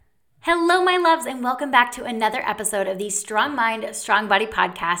Hello, my loves, and welcome back to another episode of the Strong Mind, Strong Body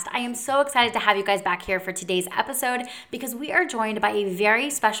podcast. I am so excited to have you guys back here for today's episode because we are joined by a very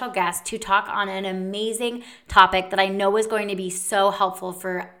special guest to talk on an amazing topic that I know is going to be so helpful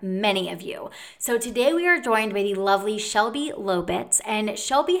for many of you. So today we are joined by the lovely Shelby Lobitz, and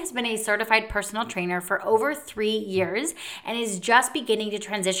Shelby has been a certified personal trainer for over 3 years and is just beginning to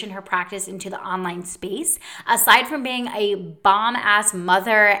transition her practice into the online space. Aside from being a bomb-ass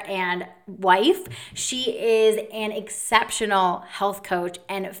mother and wife, she is an exceptional health coach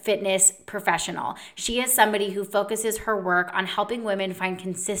and fitness professional. She is somebody who focuses her work on helping women find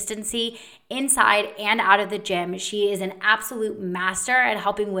consistency inside and out of the gym. She is an absolute master at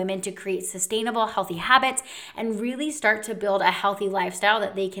helping women to create sustainable, healthy habits and really start to build a healthy lifestyle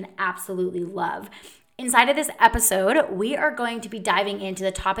that they can absolutely love. Inside of this episode, we are going to be diving into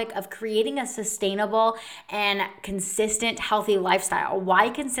the topic of creating a sustainable and consistent healthy lifestyle, why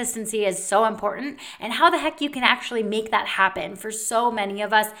consistency is so important, and how the heck you can actually make that happen. For so many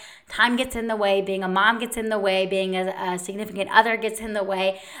of us, time gets in the way, being a mom gets in the way, being a significant other gets in the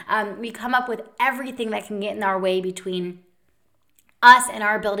way. We come up with everything that can get in our way between us and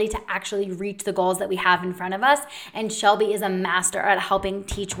our ability to actually reach the goals that we have in front of us. And Shelby is a master at helping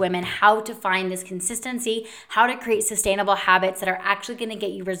teach women how to find this consistency, how to create sustainable habits that are actually going to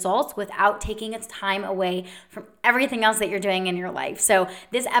get you results without taking its time away from everything else that you're doing in your life. So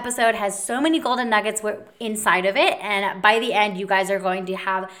this episode has so many golden nuggets inside of it. And by the end, you guys are going to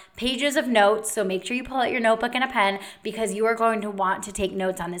have pages of notes. So make sure you pull out your notebook and a pen because you are going to want to take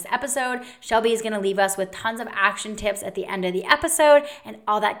notes on this episode. Shelby is going to leave us with tons of action tips at the end of the episode and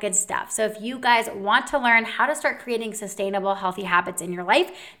all that good stuff. So if you guys want to learn how to start creating sustainable, healthy habits in your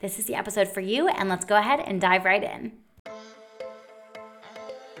life, this is the episode for you, and let's go ahead and dive right in.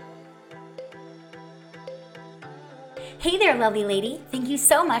 Hey there, lovely lady. Thank you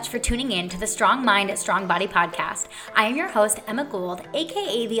so much for tuning in to the Strong Mind, Strong Body podcast. I am your host, Emma Gould,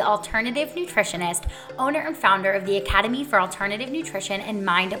 aka the Alternative Nutritionist, owner and founder of the Academy for Alternative Nutrition and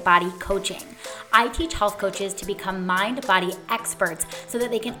Mind-Body Coaching. I teach health coaches to become mind-body experts so that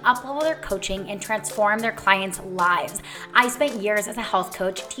they can uplevel their coaching and transform their clients' lives. I spent years as a health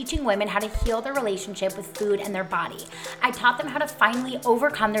coach teaching women how to heal their relationship with food and their body. I taught them how to finally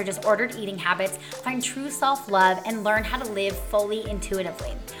overcome their disordered eating habits, find true self-love, and learn how to live fully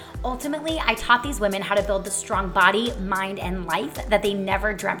intuitively. Ultimately, I taught these women how to build the strong body, mind, and life that they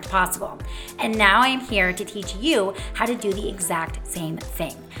never dreamt possible. And now I am here to teach you how to do the exact same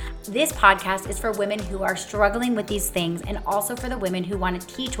thing. This podcast is for women who are struggling with these things and also for the women who want to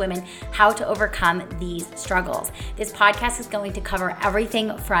teach women how to overcome these struggles. This podcast is going to cover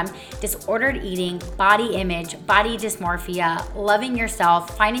everything from disordered eating, body image, body dysmorphia, loving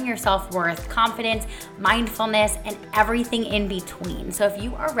yourself, finding your self-worth, confidence, mindfulness, and everything in between. So if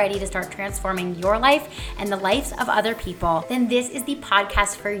you are ready to start transforming your life and the lives of other people, then this is the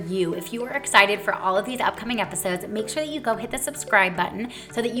podcast for you. If you are excited for all of these upcoming episodes, make sure that you go hit the subscribe button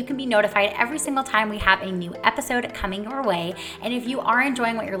so that you can be notified every single time we have a new episode coming your way. And if you are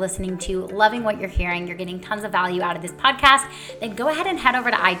enjoying what you're listening to, loving what you're hearing, you're getting tons of value out of this podcast, then go ahead and head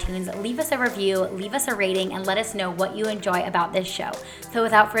over to iTunes, leave us a review, leave us a rating, and let us know what you enjoy about this show. So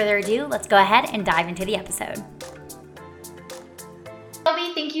without further ado, let's go ahead and dive into the episode.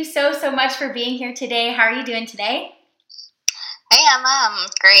 Shelby, thank you so much for being here today. How are you doing today? Hey Emma, I'm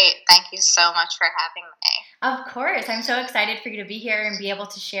great. Thank you so much for having me. Of course. I'm so excited for you to be here and be able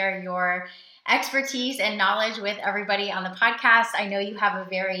to share your expertise and knowledge with everybody on the podcast. I know you have a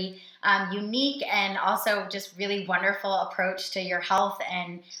very unique and also just really wonderful approach to your health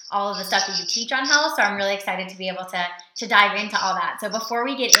and all of the stuff that you teach on health. So I'm really excited to be able to dive into all that. So before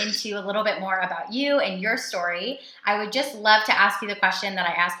we get into a little bit more about you and your story, I would just love to ask you the question that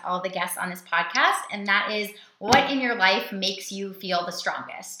I ask all the guests on this podcast, and that is, what in your life makes you feel the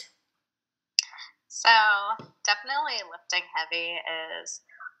strongest? So definitely lifting heavy is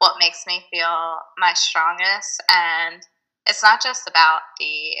what makes me feel my strongest. And it's not just about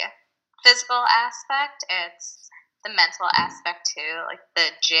the physical aspect, it's the mental aspect too. Like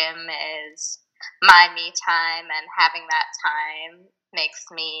the gym is my me time, and having that time makes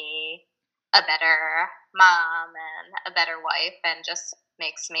me a better mom and a better wife, and just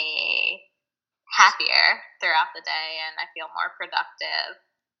makes me happier throughout the day, and I feel more productive.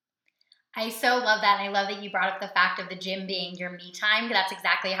 I so love that, and I love that you brought up the fact of the gym being your me time. That's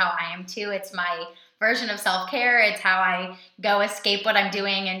exactly how I am too. It's my version of self-care. It's how I go escape what I'm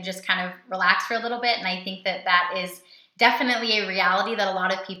doing and just kind of relax for a little bit, and I think that is definitely a reality that a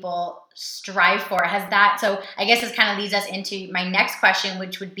lot of people strive for. Has that, so I guess this kind of leads us into my next question,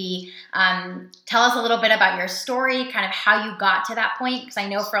 which would be, tell us a little bit about your story, kind of how you got to that point. Because I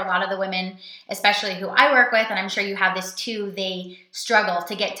know for a lot of the women, especially who I work with, and I'm sure you have this too, they struggle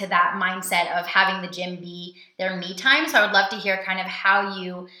to get to that mindset of having the gym be their me time. So I would love to hear kind of how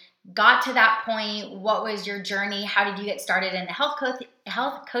you got to that point. What was your journey? How did you get started in the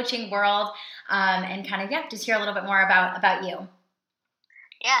health coaching world? And kind of, just hear a little bit more about you.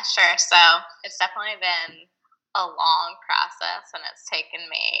 Yeah, sure. So it's definitely been a long process, and it's taken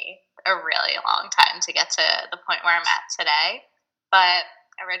me a really long time to get to the point where I'm at today. But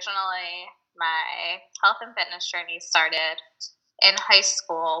originally, my health and fitness journey started in high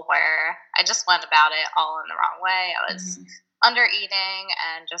school, where I just went about it all in the wrong way. I was under eating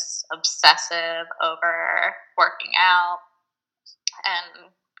and just obsessive over working out, and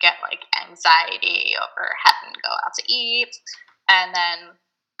get like anxiety over having to go out to eat. And then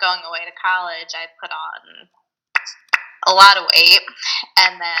going away to college, I put on a lot of weight.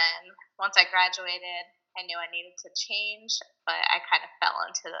 And then once I graduated, I knew I needed to change, but I kind of fell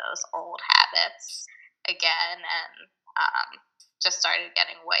into those old habits again, and just started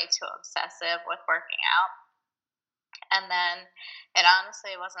getting way too obsessive with working out. And then it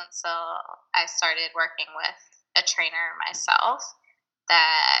honestly wasn't until I started working with a trainer myself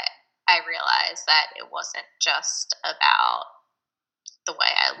that I realized that it wasn't just about the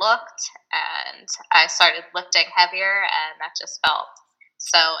way I looked, and I started lifting heavier, and that just felt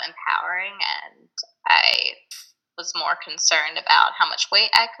so empowering. And I was more concerned about how much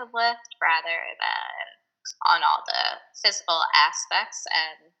weight I could lift rather than on all the physical aspects.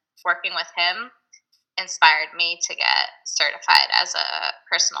 And working with him inspired me to get certified as a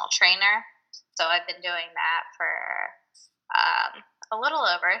personal trainer. So I've been doing that for a little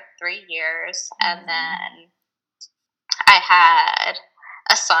over 3 years. And then I had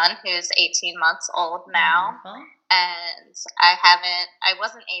a son who's 18 months old now. And I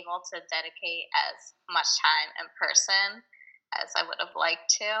wasn't able to dedicate as much time in person as I would have liked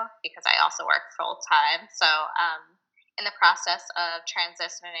to, because I also work full time. So in the process of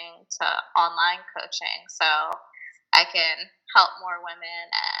transitioning to online coaching, so I can help more women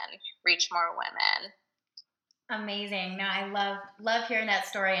and reach more women. Amazing. No, I love hearing that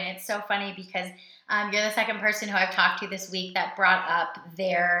story, and it's so funny because you're the second person who I've talked to this week that brought up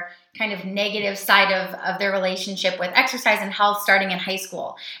their kind of negative side of their relationship with exercise and health starting in high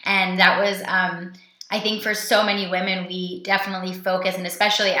school. And that was, I think for so many women, we definitely focus, and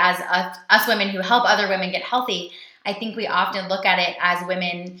especially as us women who help other women get healthy, I think we often look at it as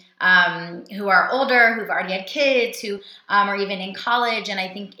women who are older, who've already had kids, who are even in college. And I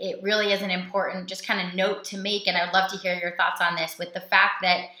think it really is an important just kind of note to make. And I would love to hear your thoughts on this, with the fact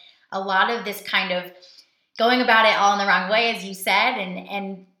that a lot of this kind of going about it all in the wrong way, as you said,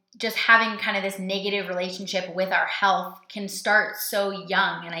 and just having kind of this negative relationship with our health can start so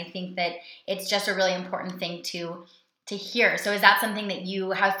young. And I think that it's just a really important thing to hear. So is that something that you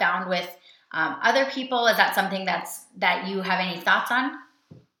have found with other people? Is that something that you have any thoughts on?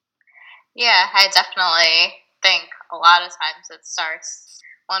 Yeah, I definitely think a lot of times it starts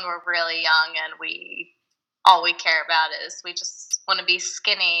when we're really young, and all we care about is we just want to be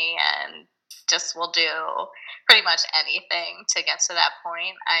skinny, and just will do pretty much anything to get to that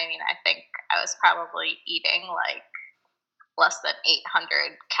point. I mean, I think I was probably eating like less than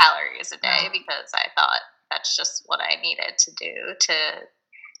 800 calories a day because I thought that's just what I needed to do to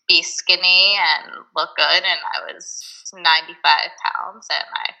be skinny and look good. And I was 95 pounds, and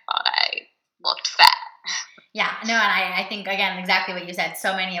I thought I looked fat. Yeah, no, and I think, again, exactly what you said.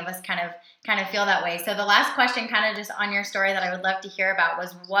 So many of us kind of feel that way. So the last question, kind of just on your story, that I would love to hear about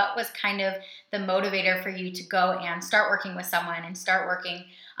was, what was kind of the motivator for you to go and start working with someone and start working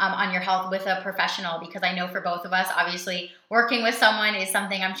on your health with a professional? Because I know for both of us, obviously, working with someone is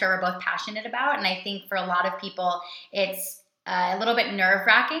something I'm sure we're both passionate about. And I think for a lot of people, it's a little bit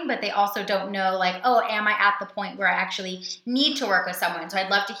nerve-wracking, but they also don't know, like, oh, am I at the point where I actually need to work with someone? So I'd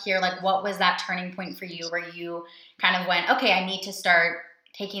love to hear, like, what was that turning point for you where you kind of went, okay, I need to start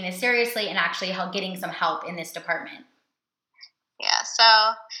taking this seriously and actually getting some help in this department? Yeah, so,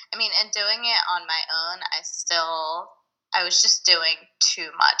 I mean, in doing it on my own, I was just doing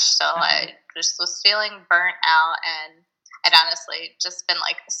too much. So I just was feeling burnt out, and I'd honestly just been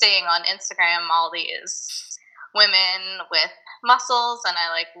like seeing on Instagram all these women with muscles, and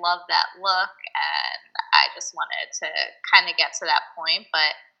I like love that look, and I just wanted to kind of get to that point,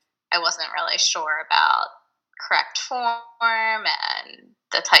 but I wasn't really sure about correct form and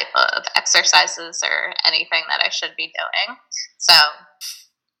the type of exercises or anything that I should be doing. So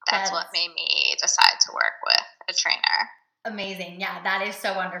that's what made me decide to work with a trainer. Amazing. Yeah, that is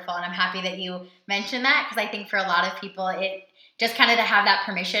so wonderful. And I'm happy that you mentioned that, because I think for a lot of people, it just kind of to have that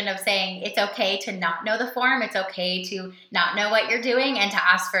permission of saying it's okay to not know the form. It's okay to not know what you're doing and to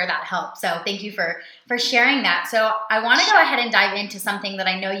ask for that help. So thank you for sharing that. So I want to go ahead and dive into something that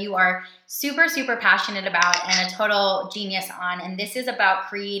I know you are super, super passionate about and a total genius on. And this is about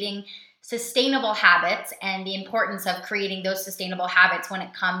creating sustainable habits and the importance of creating those sustainable habits when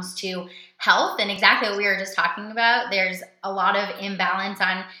it comes to health. And exactly what we were just talking about, there's a lot of imbalance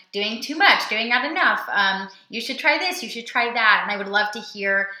on doing too much, doing not enough. You should try this, you should try that. And I would love to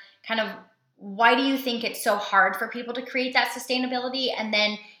hear kind of, why do you think it's so hard for people to create that sustainability? And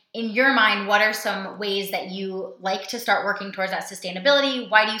then in your mind, what are some ways that you like to start working towards that sustainability?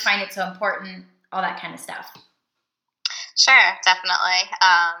 Why do you find it so important? All that kind of stuff. Sure, definitely.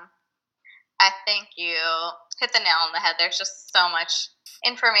 I think you hit the nail on the head. There's just so much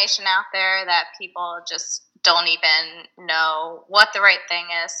information out there that people just don't even know what the right thing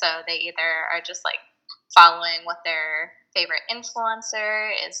is. So they either are just like following what their favorite influencer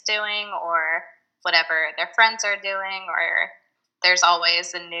is doing or whatever their friends are doing, or there's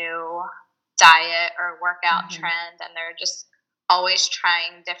always a new diet or workout trend, and they're just always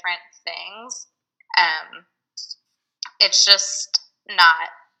trying different things. It's just not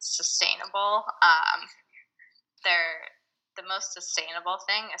sustainable. The most sustainable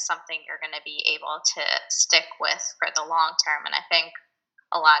thing is something you're going to be able to stick with for the long term. And I think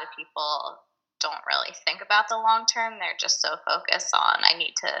a lot of people don't really think about the long term. They're just so focused on, I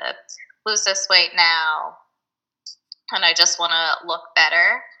need to lose this weight now, and I just want to look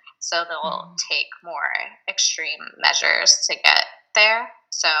better. So they'll take more extreme measures to get there.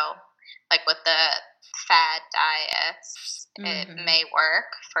 So like with the fad diets, it may work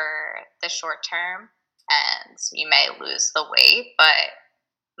for the short term and you may lose the weight, but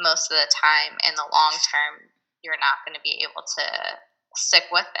most of the time in the long term, you're not going to be able to stick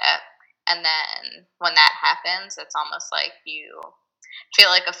with it. And then when that happens, it's almost like you feel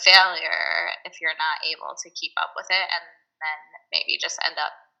like a failure if you're not able to keep up with it, and then maybe just end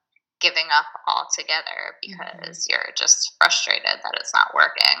up giving up altogether because you're just frustrated that it's not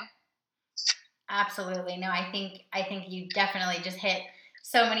working. Absolutely. No, I think you definitely just hit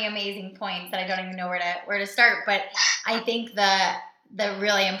so many amazing points that I don't even know where to start. But I think the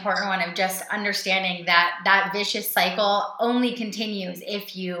really important one of just understanding that vicious cycle only continues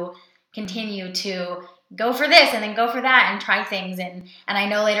if you continue to go for this and then go for that and try things. And I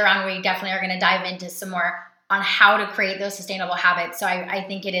know later on we definitely are going to dive into some more on how to create those sustainable habits. So I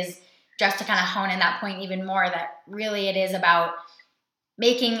think it is just to kind of hone in that point even more, that really it is about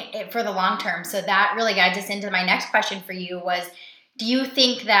making it for the long term. So that really guides us into my next question for you was, do you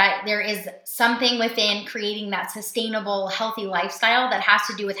think that there is something within creating that sustainable, healthy lifestyle that has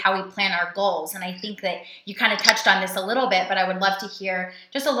to do with how we plan our goals? And I think that you kind of touched on this a little bit, but I would love to hear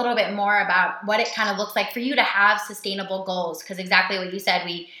just a little bit more about what it kind of looks like for you to have sustainable goals. Because exactly what you said,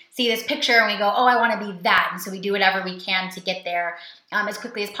 we see this picture and we go, oh, I want to be that. And so we do whatever we can to get there as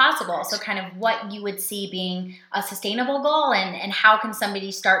quickly as possible. So kind of what you would see being a sustainable goal, and how can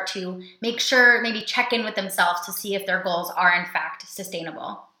somebody start to make sure, maybe check in with themselves to see if their goals are in fact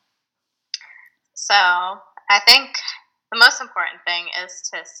sustainable? So I think the most important thing is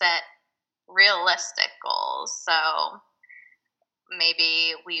to set realistic goals. So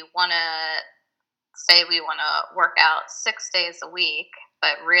maybe we want to work out 6 days a week,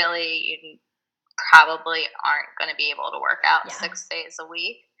 but really you probably aren't going to be able to work out 6 days a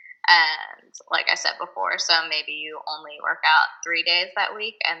week. And like I said before, so maybe you only work out 3 days that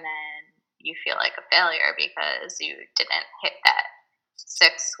week, and then you feel like a failure because you didn't hit that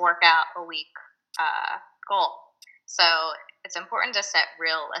 6 workout a week goal. So it's important to set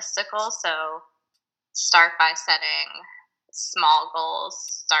realistic goals. So start by setting small goals,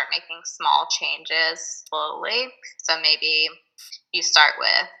 start making small changes slowly. So maybe you start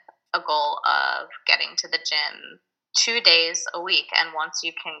with a goal of getting to the gym 2 days a week, and once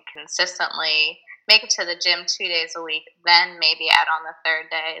you can consistently make it to the gym 2 days a week, then maybe add on the third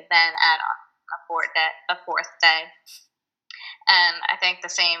day, then add on a fourth day. And I think the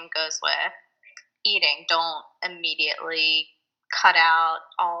same goes with eating. Don't immediately cut out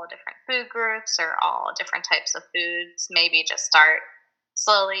all different food groups or all different types of foods. Maybe just start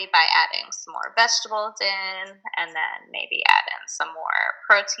slowly by adding some more vegetables in, and then maybe add in some more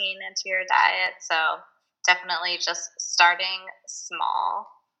protein into your diet. So definitely just starting small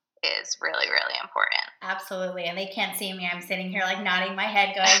is really, really important. Absolutely. And they can't see me. I'm sitting here like nodding my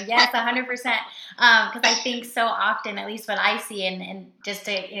head going, yes, 100%. Because I think so often, at least what I see, and just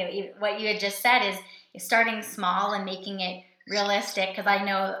to, what you had just said is starting small and making it realistic, because I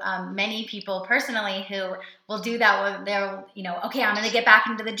know many people personally who will do that where they'll, okay, I'm going to get back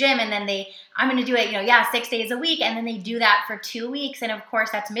into the gym, and then I'm going to do it, 6 days a week, and then they do that for 2 weeks, and of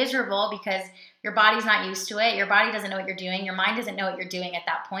course that's miserable because your body's not used to it, your body doesn't know what you're doing, your mind doesn't know what you're doing at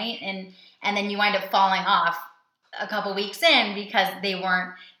that point, and then you wind up falling off a couple weeks in because they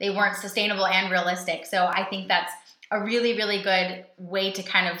weren't sustainable and realistic. So I think that's a really, really good way to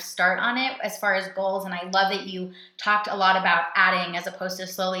kind of start on it as far as goals. And I love that you talked a lot about adding as opposed to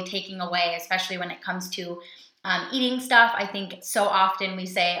slowly taking away, especially when it comes to eating stuff. I think so often we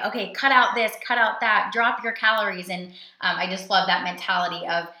say, okay, cut out this, cut out that, drop your calories. And I just love that mentality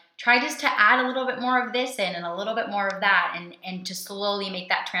of try just to add a little bit more of this in and a little bit more of that, and to slowly make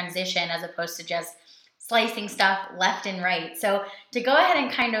that transition as opposed to just slicing stuff left and right. So to go ahead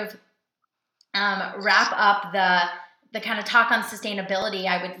and kind of wrap up the kind of talk on sustainability,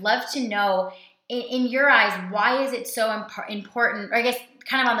 I would love to know, in your eyes, why is it so important, or I guess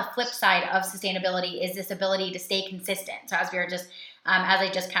kind of on the flip side of sustainability is this ability to stay consistent. So as I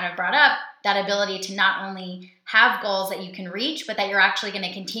just kind of brought up, that ability to not only have goals that you can reach, but that you're actually going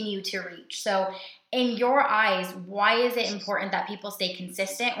to continue to reach. So in your eyes, why is it important that people stay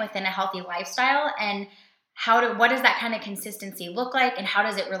consistent within a healthy lifestyle, and what does that kind of consistency look like, and how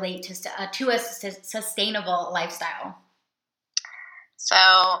does it relate to a sustainable lifestyle? So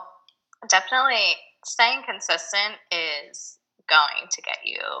definitely staying consistent is going to get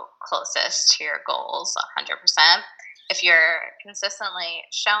you closest to your goals 100%. If you're consistently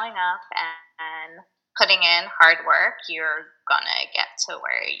showing up and putting in hard work, you're going to get to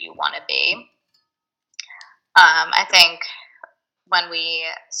where you want to be. I think when we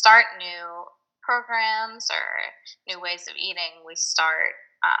start new programs or new ways of eating, we start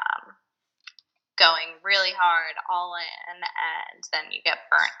going really hard all in, and then you get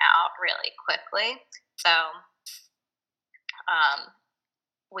burnt out really quickly. So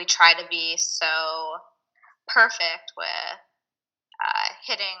we try to be so perfect with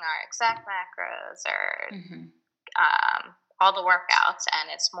hitting our exact macros or all the workouts, and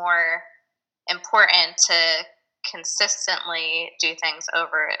it's more important to consistently do things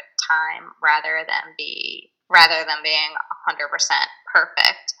over time rather than being 100%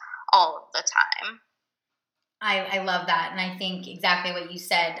 perfect all of the time. I love that, and I think exactly what you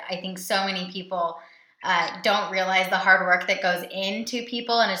said. I think so many people don't realize the hard work that goes into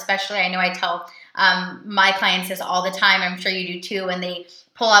people, and especially I know I tell my clients this all the time. I'm sure you do too. When they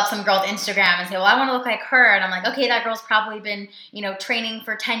pull up some girl's Instagram and say, "Well, I want to look like her," and I'm like, "Okay, that girl's probably been training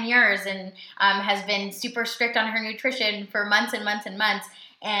for 10 years and has been super strict on her nutrition for months and months and months."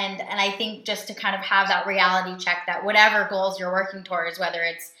 And I think just to kind of have that reality check that whatever goals you're working towards, whether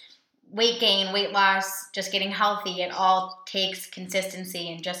it's weight gain, weight loss, just getting healthy, it all takes consistency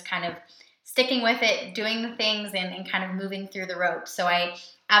and just kind of sticking with it, doing the things, and kind of moving through the ropes. So I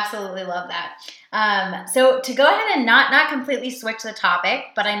absolutely love that. So to go ahead and not completely switch the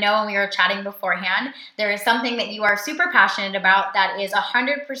topic, but I know when we were chatting beforehand, there is something that you are super passionate about that is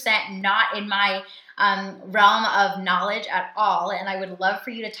 100% not in my realm of knowledge at all, and I would love for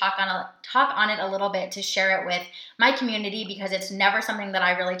you to talk on it a little bit, to share it with my community, because it's never something that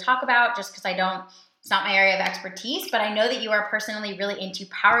I really talk about, just because it's not my area of expertise, but I know that you are personally really into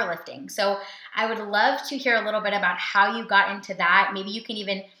powerlifting. So I would love to hear a little bit about how you got into that. Maybe you can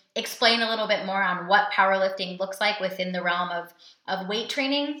even explain a little bit more on what powerlifting looks like within the realm of weight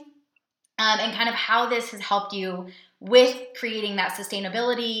training, and kind of how this has helped you with creating that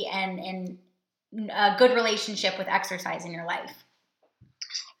sustainability and a good relationship with exercise in your life.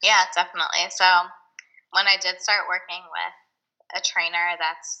 Yeah, definitely. So when I did start working with a trainer,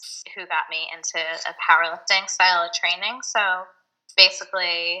 that's who got me into a powerlifting style of training. So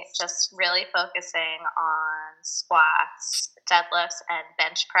basically just really focusing on squats, deadlifts, and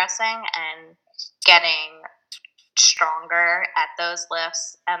bench pressing, and getting stronger at those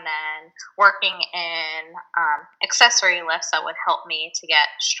lifts, and then working in accessory lifts that would help me to get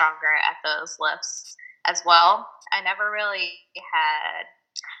stronger at those lifts as well. I never really had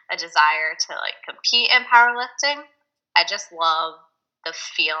a desire to compete in powerlifting. I just love the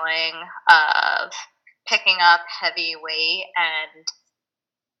feeling of picking up heavy weight and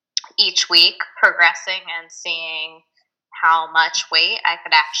each week progressing and seeing how much weight I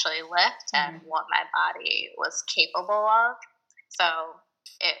could actually lift and what my body was capable of. So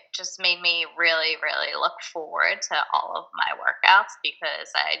it just made me really, really look forward to all of my workouts,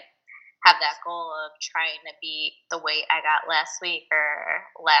 because I have that goal of trying to beat the weight I got last week or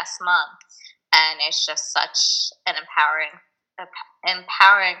last month. And it's just such an empowering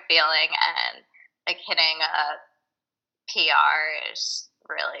feeling, and hitting a PR is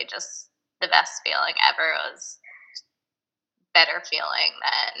really just the best feeling ever. It was better feeling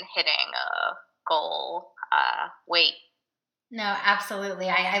than hitting a goal weight. No, absolutely.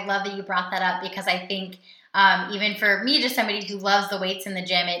 I love that you brought that up because I think even for me, just somebody who loves the weights in the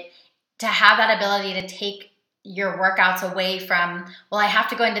gym, it to have that ability to take your workouts away from, well, I have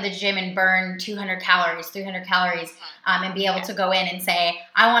to go into the gym and burn 200 calories, 300 calories, and be able to go in and say,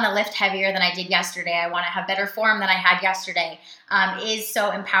 I want to lift heavier than I did yesterday. I want to have better form than I had yesterday, is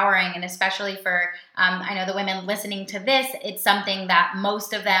so empowering. And especially for, I know the women listening to this, it's something that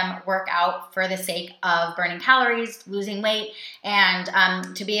most of them work out for the sake of burning calories, losing weight,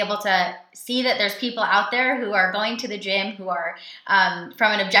 and to be able to see that there's people out there who are going to the gym, who are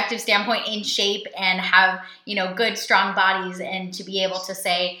from an objective standpoint in shape and have good strong bodies, and to be able to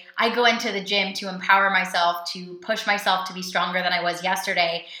say, I go into the gym to empower myself, to push myself to be stronger than I was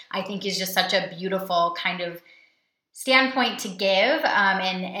yesterday, I think is just such a beautiful kind of standpoint to give,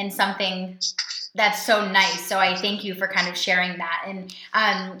 and something that's so nice. So I thank you for kind of sharing that. And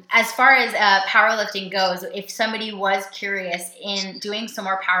as far as powerlifting goes, if somebody was curious in doing some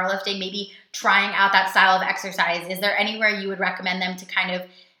more powerlifting, maybe trying out that style of exercise, is there anywhere you would recommend them to kind of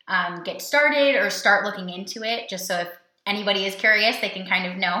get started or start looking into it, just so if anybody is curious, they can kind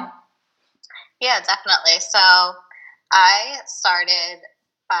of know? Yeah, definitely. So I started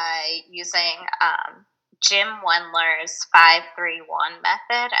by using Jim Wendler's 5-3-1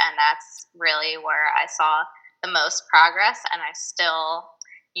 method, and that's really where I saw the most progress, and I still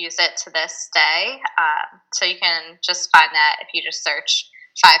use it to this day. So you can just find that if you just search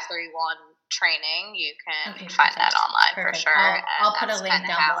 5-3-1 training, you can find that online. Perfect. For sure. I'll put a link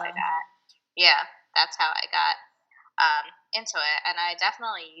down below. Yeah, that's how I got into it. And I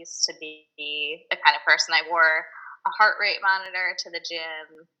definitely used to be the kind of person, I wore a heart rate monitor to the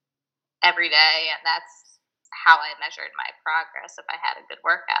gym every day, and that's how I measured my progress, if I had a good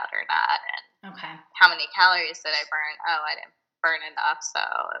workout or not, and how many calories did I burn. Oh, I didn't burn enough, so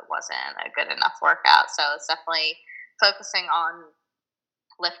it wasn't a good enough workout. So it's definitely focusing on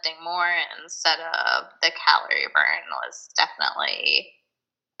lifting more instead of the calorie burn was definitely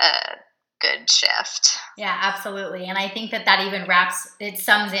a good shift. Yeah, absolutely. And I think that even it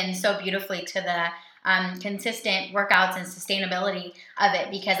sums in so beautifully to the consistent workouts and sustainability of it,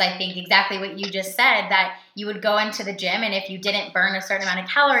 because I think exactly what you just said, that you would go into the gym and if you didn't burn a certain amount of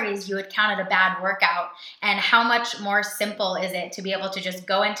calories, you would count it a bad workout. And how much more simple is it to be able to just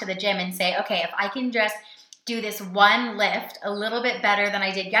go into the gym and say, okay, if I can just do this one lift a little bit better than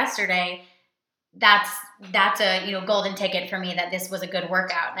I did yesterday, that's a golden ticket for me, that this was a good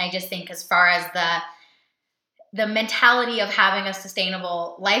workout. And I just think, as far as the mentality of having a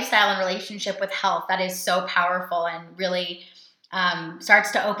sustainable lifestyle and relationship with health, that is so powerful, and really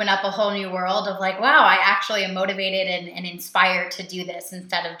starts to open up a whole new world of like, wow, I actually am motivated and inspired to do this,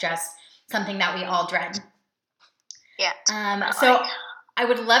 instead of just something that we all dread. Yeah. So I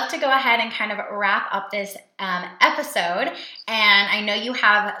would love to go ahead and kind of wrap up this episode. And I know you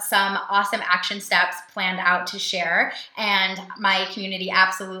have some awesome action steps planned out to share. And my community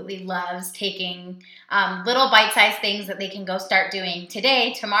absolutely loves taking little bite-sized things that they can go start doing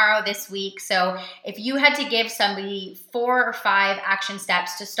today, tomorrow, this week. So if you had to give somebody 4 or 5 action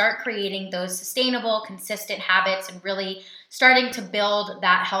steps to start creating those sustainable, consistent habits and really starting to build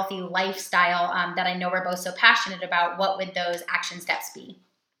that healthy lifestyle that I know we're both so passionate about, what would those action steps be?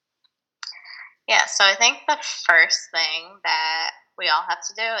 Yeah, so I think the first thing that we all have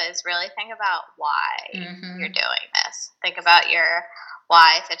to do is really think about why you're doing this. Think about your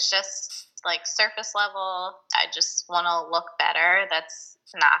why. If it's just like surface level, I just want to look better, that's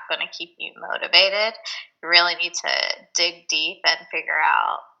not going to keep you motivated. You really need to dig deep and figure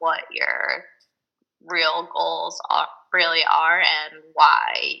out what your real goals really are and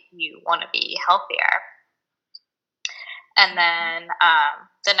why you want to be healthier. And then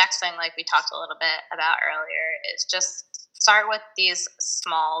the next thing, like we talked a little bit about earlier, is just start with these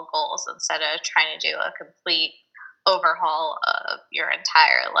small goals instead of trying to do a complete overhaul of your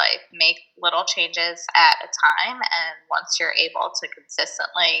entire life. Make little changes at a time, and once you're able to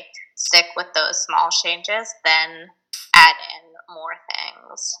consistently stick with those small changes, then add in more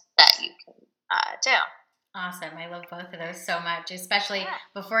things that you can do. Awesome. I love both of those so much, especially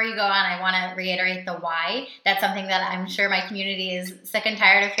before you go on, I want to reiterate the why. That's something that I'm sure my community is sick and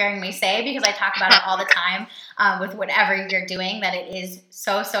tired of hearing me say, because I talk about it all the time with whatever you're doing, that it is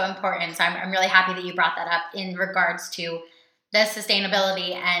so, so important. So I'm really happy that you brought that up in regards to the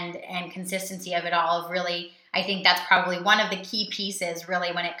sustainability and consistency of it all, of really I think that's probably one of the key pieces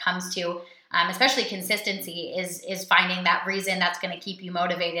really when it comes to especially consistency is finding that reason that's going to keep you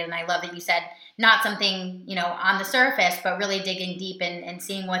motivated. And I love that you said not something, on the surface, but really digging deep and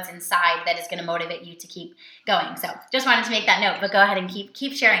seeing what's inside that is going to motivate you to keep going. So just wanted to make that note, but go ahead and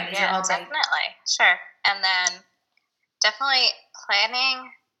keep sharing. These are all great. Definitely. Sure. And then definitely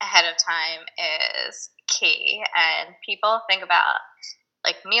planning ahead of time is key. And people think about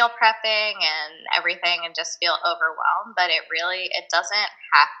like meal prepping and everything and just feel overwhelmed, but it doesn't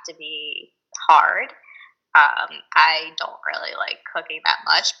have to be hard. I don't really like cooking that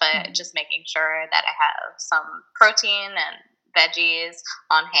much, but just making sure that I have some protein and veggies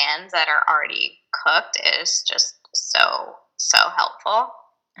on hand that are already cooked is just so helpful.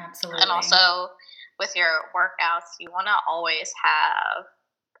 Absolutely. And also with your workouts, you want to always have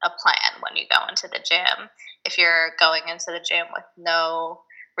a plan when you go into the gym. If you're going into the gym with no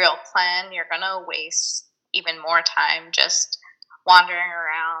real plan, you're going to waste even more time just wandering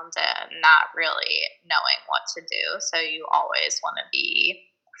around and not really knowing what to do. So you always want to be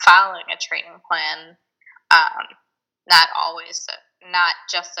following a training plan, not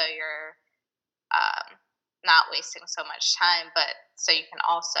just so you're not wasting so much time, but so you can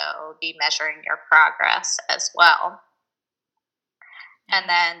also be measuring your progress as well. And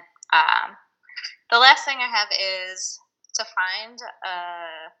then the last thing I have is to find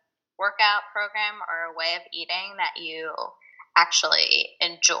a workout program or a way of eating that you actually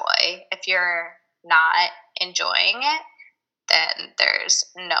enjoy. If you're not enjoying it, then there's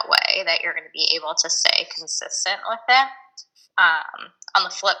no way that you're going to be able to stay consistent with it. On the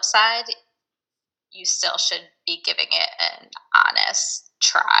flip side, you still should be giving it an honest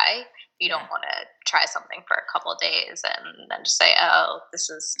try. You don't want to try something for a couple of days and then just say, oh, this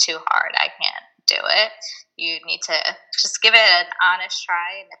is too hard, I can't do it. You need to just give it an honest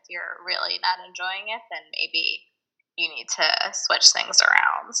try. And if you're really not enjoying it, then maybe you need to switch things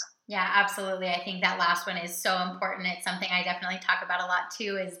around. Yeah, absolutely. I think that last one is so important. It's something I definitely talk about a lot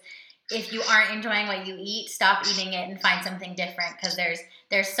too, is if you aren't enjoying what you eat, stop eating it and find something different, because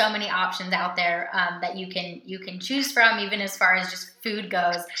there's so many options out there that you can choose from, even as far as just food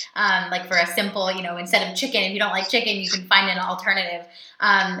goes. Like for a simple, instead of chicken, if you don't like chicken, you can find an alternative.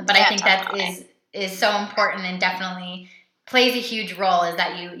 But I think that is so important and definitely plays a huge role, is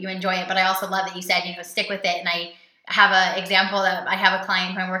that you enjoy it. But I also love that you said, stick with it. And I have an example that I have a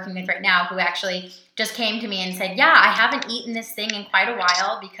client who I'm working with right now who actually just came to me and said, yeah, I haven't eaten this thing in quite a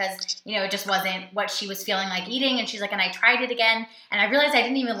while because, it just wasn't what she was feeling like eating. And she's like, and I tried it again and I realized I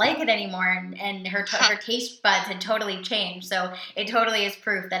didn't even like it anymore. And her taste buds had totally changed. So it totally is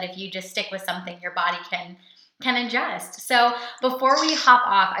proof that if you just stick with something, your body can adjust. So before we hop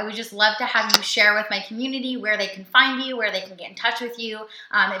off, I would just love to have you share with my community where they can find you, where they can get in touch with you.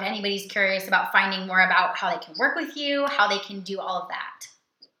 If anybody's curious about finding more about how they can work with you, how they can do all of that.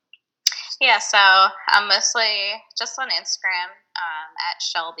 Yeah, so I'm mostly just on Instagram at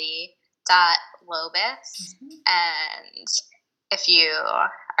Shelby.Lobitz. And if you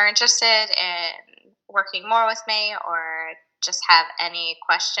are interested in working more with me or just have any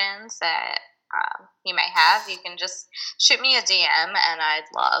questions that you may have, you can just shoot me a DM and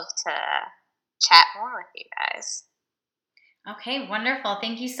I'd love to chat more with you guys. Okay, wonderful.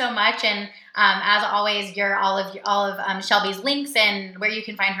 Thank you so much. And as always, all of Shelby's links and where you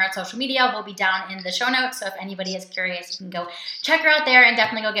can find her on social media will be down in the show notes. So if anybody is curious, you can go check her out there and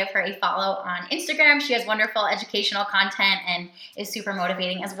definitely go give her a follow on Instagram. She has wonderful educational content and is super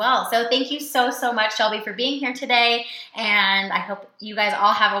motivating as well. So thank you so much, Shelby, for being here today. And I hope you guys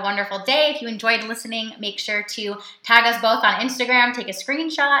all have a wonderful day. If you enjoyed listening, make sure to tag us both on Instagram, take a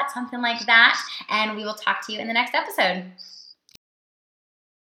screenshot, something like that. And we will talk to you in the next episode.